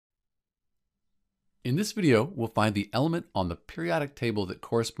In this video, we'll find the element on the periodic table that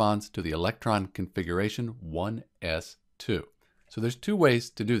corresponds to the electron configuration 1s2. So there's two ways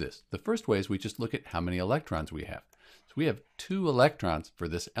to do this. The first way is we just look at how many electrons we have. So we have 2 electrons for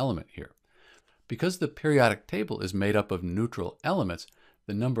this element here. Because the periodic table is made up of neutral elements,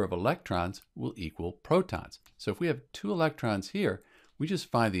 the number of electrons will equal protons. So if we have 2 electrons here, we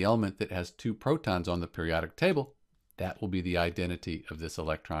just find the element that has 2 protons on the periodic table. That will be the identity of this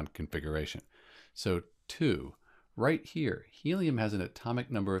electron configuration. So 2, right here, helium has an atomic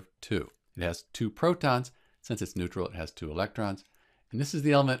number of 2. It has 2 protons. Since it's neutral, it has 2 electrons. And this is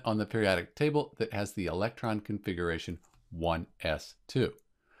the element on the periodic table that has the electron configuration 1s2.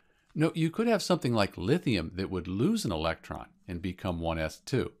 Note, you could have something like lithium that would lose an electron and become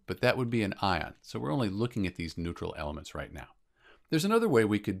 1s2, but that would be an ion. So we're only looking at these neutral elements right now. There's another way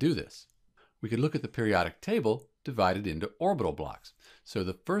we could do this. We could look at the periodic table divided into orbital blocks. So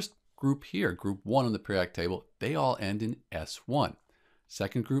the first group here, group 1 on the periodic table, they all end in S1.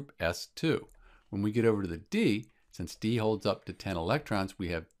 Second group, S2. When we get over to the D, since D holds up to 10 electrons, we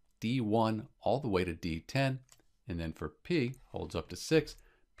have D1 all the way to D10. And then for P, holds up to 6,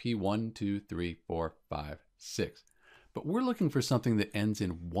 P1, 2, 3, 4, 5, 6. But we're looking for something that ends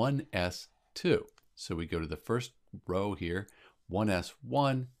in 1s2. So we go to the first row here,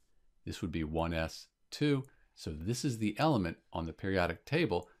 1s1. This would be 1s2. So this is the element on the periodic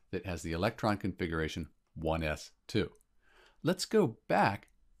table that has the electron configuration 1s2. Let's go back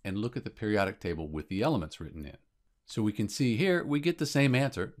and look at the periodic table with the elements written in. So we can see here we get the same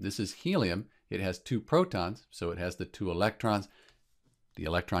answer. This is helium. It has 2 protons, so it has the 2 electrons. The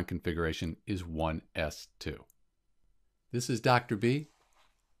electron configuration is 1s2. This is Dr. B,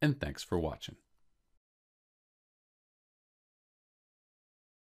 and thanks for watching.